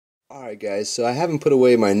Alright guys, so I haven't put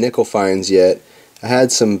away my nickel finds yet. I had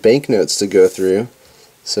some banknotes to go through,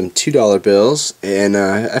 some $2 bills, and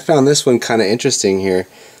I found this one kind of interesting here.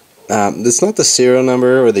 It's not the serial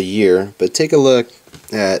number or the year, but take a look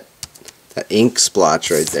at that ink splotch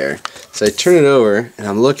right there. So I turn it over and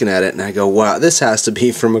I'm looking at it and I go, wow, this has to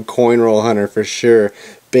be from a coin roll hunter for sure,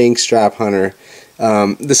 bank strap hunter.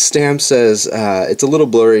 The stamp says, it's a little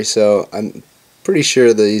blurry, so I'm pretty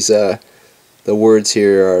sure these the words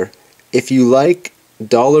here are, if you like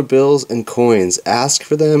dollar bills and coins, ask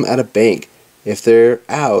for them at a bank. If they're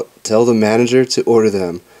out, tell the manager to order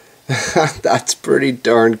them. That's pretty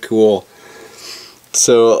darn cool.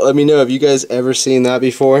 So let me know, have you guys ever seen that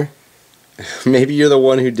before? Maybe you're the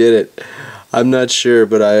one who did it. I'm not sure,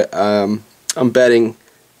 but I'm betting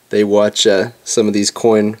they watch some of these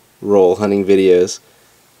coin roll hunting videos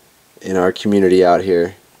in our community out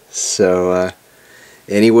here. So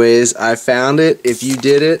anyways, I found it. If you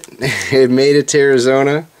did it, it made it to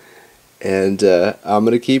Arizona, and I'm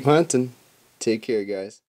gonna keep hunting. Take care, guys.